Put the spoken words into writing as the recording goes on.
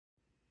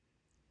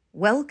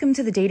Welcome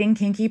to the Dating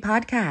Kinky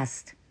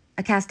Podcast,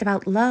 a cast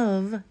about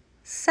love,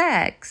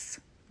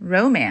 sex,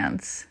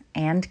 romance,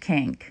 and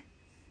kink.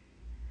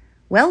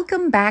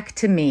 Welcome back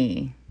to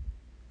me.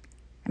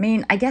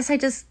 I guess I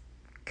just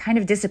kind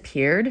of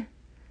disappeared,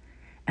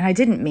 and I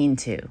didn't mean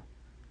to.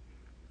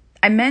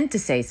 I meant to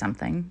say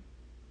something,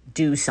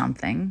 do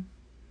something,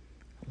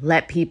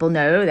 let people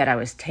know that I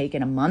was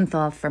taking a month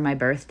off for my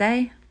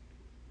birthday,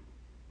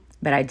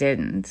 but I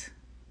didn't,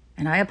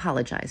 and I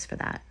apologize for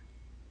that.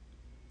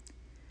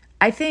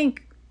 I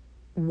think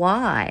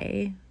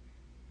why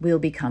will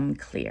become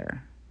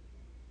clear.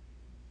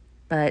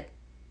 But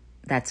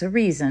that's a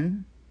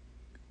reason,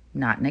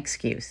 not an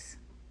excuse.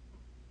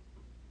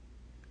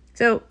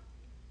 So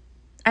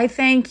I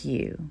thank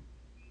you,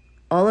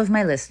 all of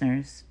my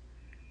listeners,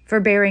 for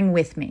bearing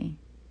with me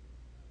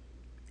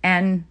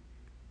and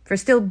for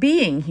still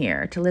being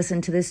here to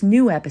listen to this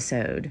new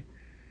episode,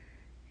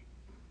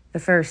 the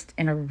first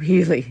in a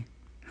really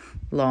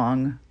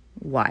long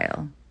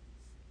while.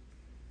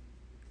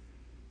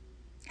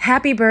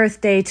 Happy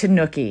birthday to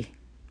Nookie.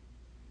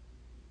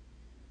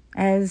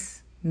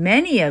 As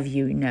many of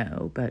you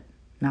know, but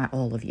not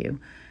all of you,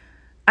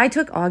 I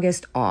took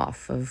August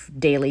off of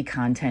daily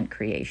content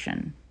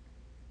creation.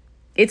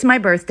 It's my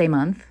birthday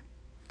month.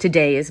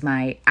 Today is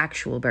my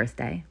actual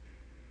birthday.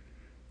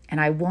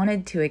 And I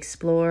wanted to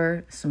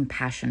explore some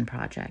passion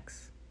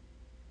projects.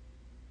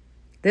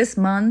 This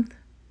month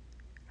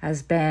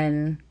has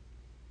been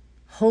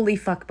holy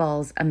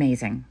fuckballs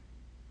amazing.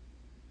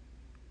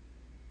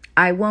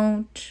 I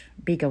won't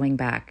be going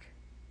back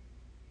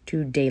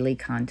to daily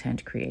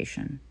content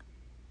creation.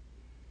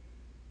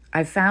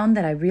 I've found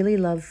that I really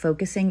love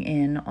focusing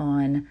in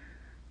on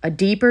a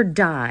deeper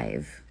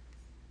dive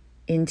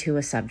into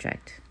a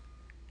subject.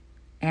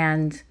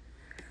 And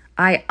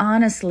I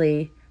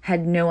honestly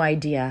had no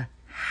idea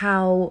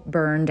how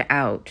burned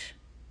out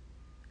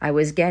I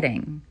was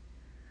getting,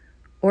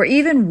 or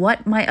even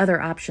what my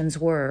other options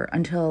were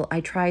until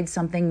I tried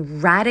something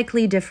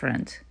radically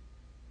different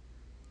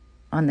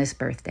on this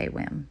birthday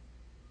whim.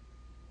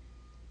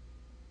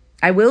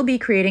 I will be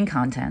creating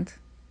content.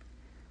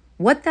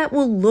 What that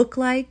will look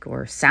like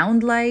or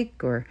sound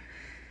like, or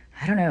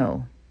I don't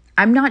know.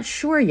 I'm not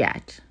sure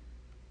yet.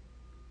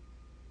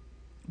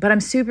 But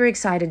I'm super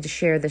excited to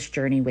share this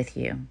journey with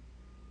you.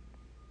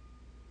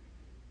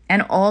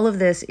 And all of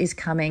this is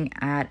coming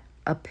at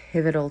a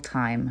pivotal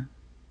time.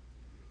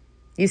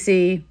 You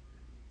see,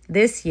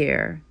 this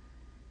year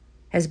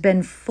has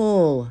been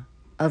full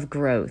of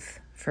growth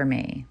for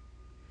me.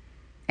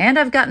 And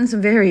I've gotten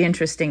some very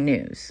interesting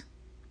news.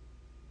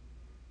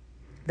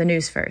 The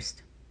news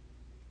first.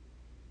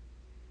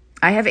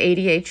 I have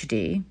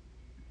ADHD.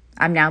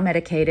 I'm now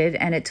medicated,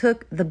 and it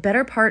took the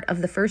better part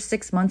of the first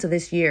 6 months of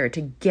this year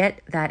to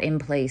get that in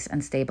place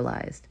and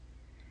stabilized.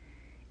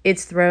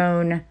 It's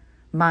thrown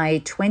my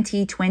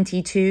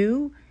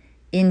 2022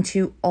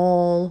 into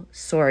all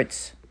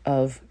sorts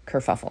of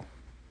kerfuffle.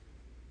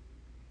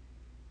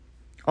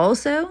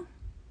 Also,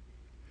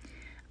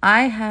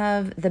 I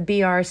have the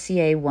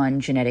BRCA1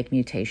 genetic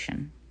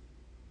mutation.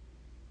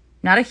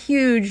 Not a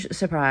huge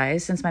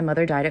surprise since my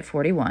mother died at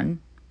 41.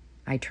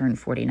 I turned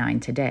 49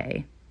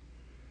 today.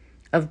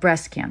 Of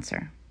breast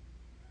cancer.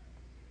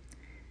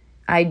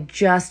 I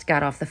just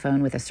got off the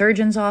phone with a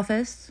surgeon's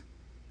office.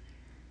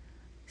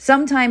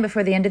 Sometime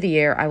before the end of the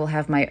year, I will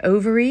have my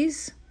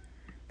ovaries,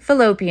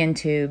 fallopian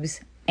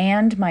tubes,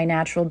 and my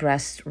natural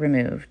breasts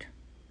removed.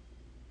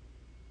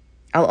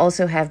 I'll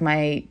also have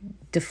my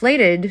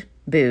deflated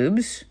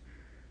boobs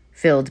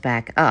filled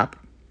back up.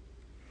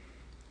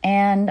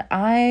 And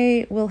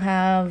I will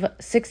have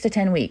 6 to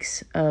 10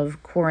 weeks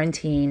of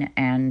quarantine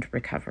and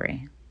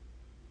recovery.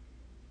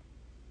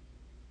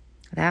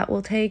 That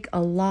will take a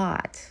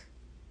lot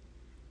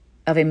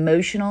of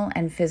emotional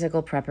and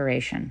physical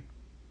preparation.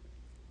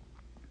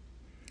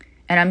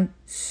 And I'm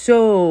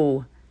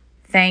so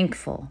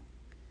thankful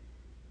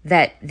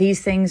that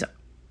these things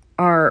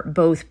are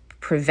both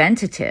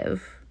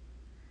preventative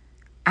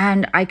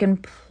and I can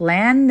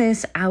plan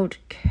this out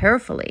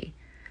carefully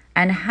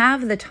and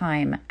have the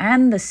time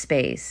and the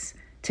space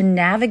to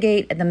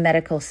navigate the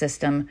medical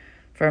system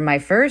for my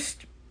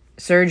first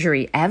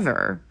surgery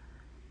ever.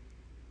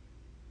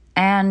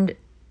 And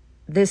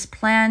this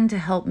plan to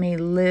help me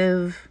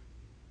live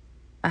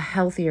a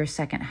healthier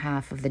second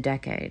half of the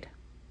decade.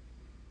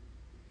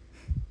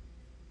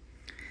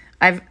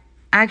 I've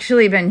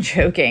actually been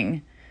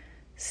joking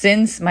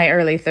since my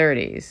early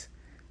 30s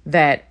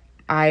that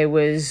I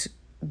was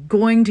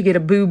going to get a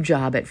boob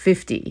job at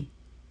 50.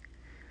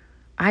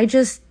 I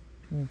just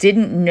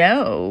didn't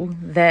know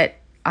that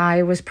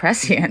I was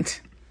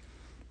prescient.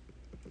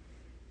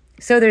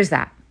 So there's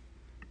that.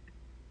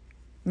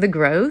 The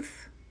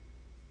growth.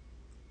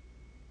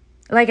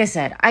 Like I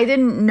said, I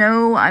didn't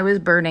know I was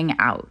burning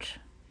out.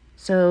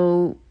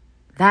 So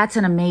that's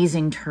an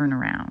amazing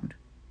turnaround.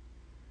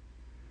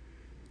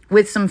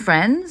 With some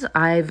friends,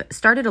 I've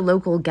started a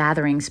local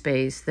gathering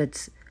space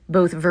that's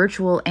both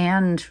virtual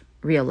and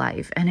real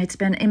life, and it's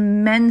been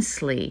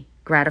immensely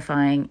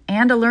gratifying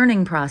and a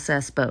learning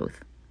process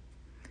both.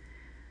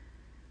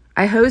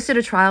 I hosted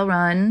a trial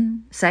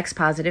run sex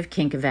positive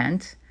kink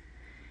event,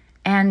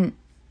 and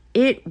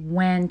it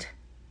went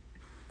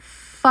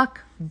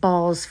fuck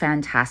balls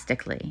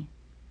fantastically.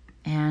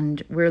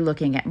 And we're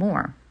looking at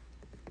more.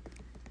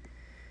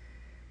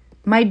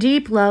 My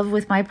deep love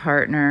with my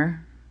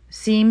partner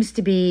seems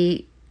to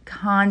be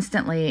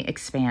constantly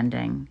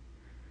expanding.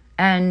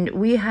 And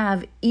we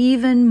have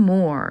even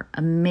more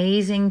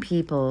amazing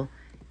people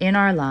in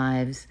our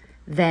lives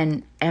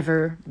than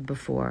ever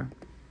before.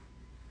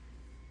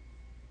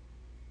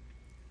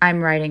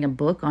 I'm writing a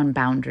book on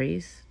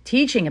boundaries,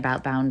 teaching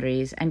about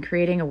boundaries, and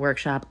creating a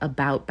workshop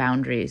about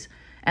boundaries.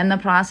 And the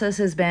process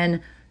has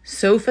been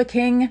so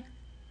fucking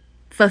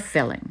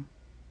fulfilling.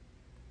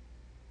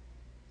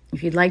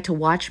 If you'd like to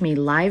watch me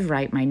live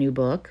write my new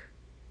book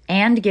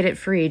and get it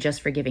free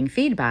just for giving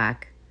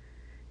feedback,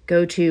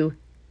 go to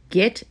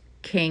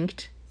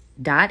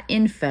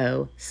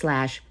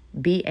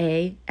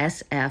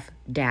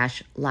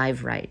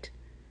getkinked.info/BASF-livewrite.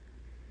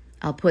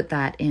 I'll put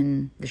that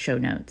in the show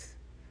notes.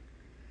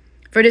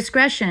 For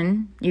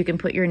discretion, you can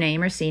put your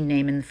name or scene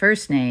name in the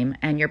first name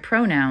and your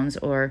pronouns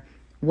or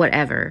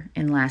whatever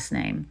in last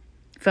name.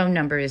 Phone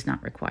number is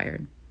not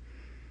required.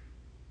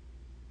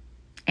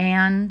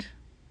 And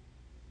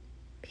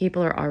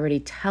people are already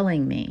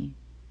telling me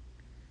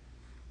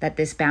that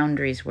this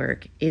boundaries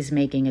work is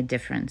making a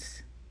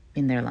difference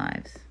in their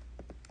lives.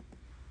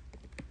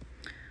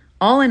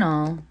 All in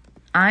all,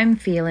 I'm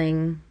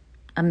feeling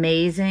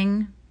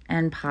amazing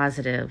and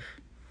positive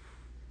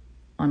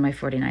on my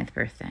 49th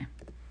birthday.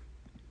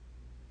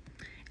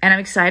 And I'm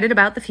excited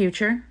about the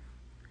future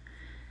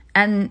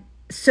and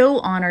so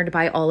honored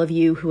by all of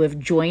you who have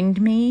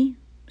joined me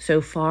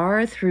so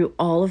far through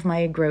all of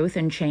my growth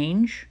and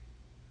change.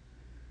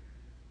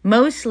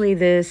 Mostly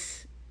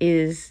this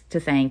is to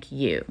thank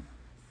you,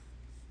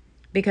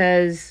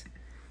 because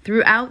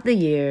throughout the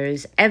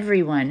years,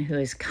 everyone who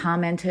has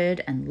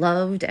commented and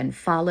loved and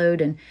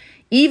followed and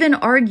even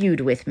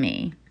argued with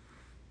me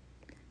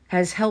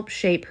has helped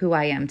shape who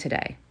I am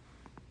today.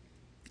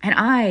 And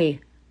I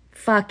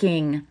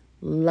fucking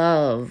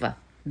love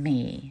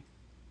me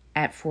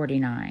at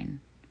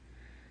 49.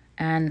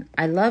 And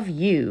I love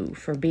you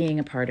for being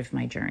a part of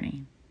my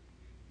journey.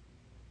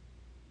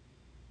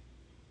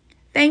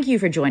 Thank you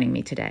for joining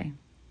me today.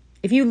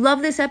 If you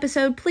love this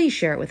episode, please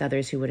share it with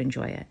others who would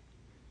enjoy it.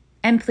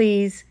 And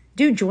please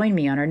do join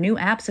me on our new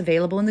apps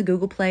available in the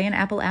Google Play and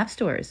Apple App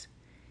Stores.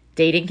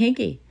 Dating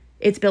Kinky.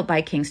 It's built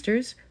by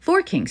Kinksters,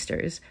 for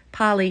Kinksters,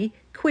 poly,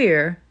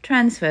 queer,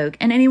 trans folk,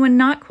 and anyone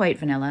not quite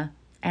vanilla,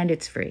 and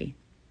it's free.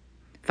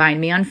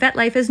 Find me on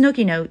FetLife as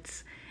Nookie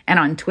Notes, and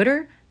on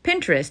Twitter,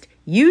 Pinterest,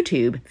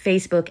 YouTube,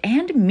 Facebook,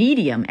 and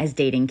Medium as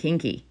Dating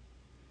Kinky.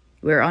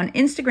 We're on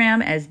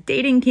Instagram as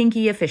Dating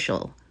Kinky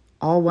Official,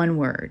 all one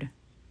word.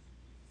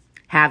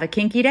 Have a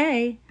kinky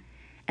day,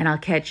 and I'll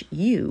catch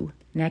you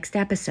next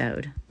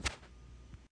episode.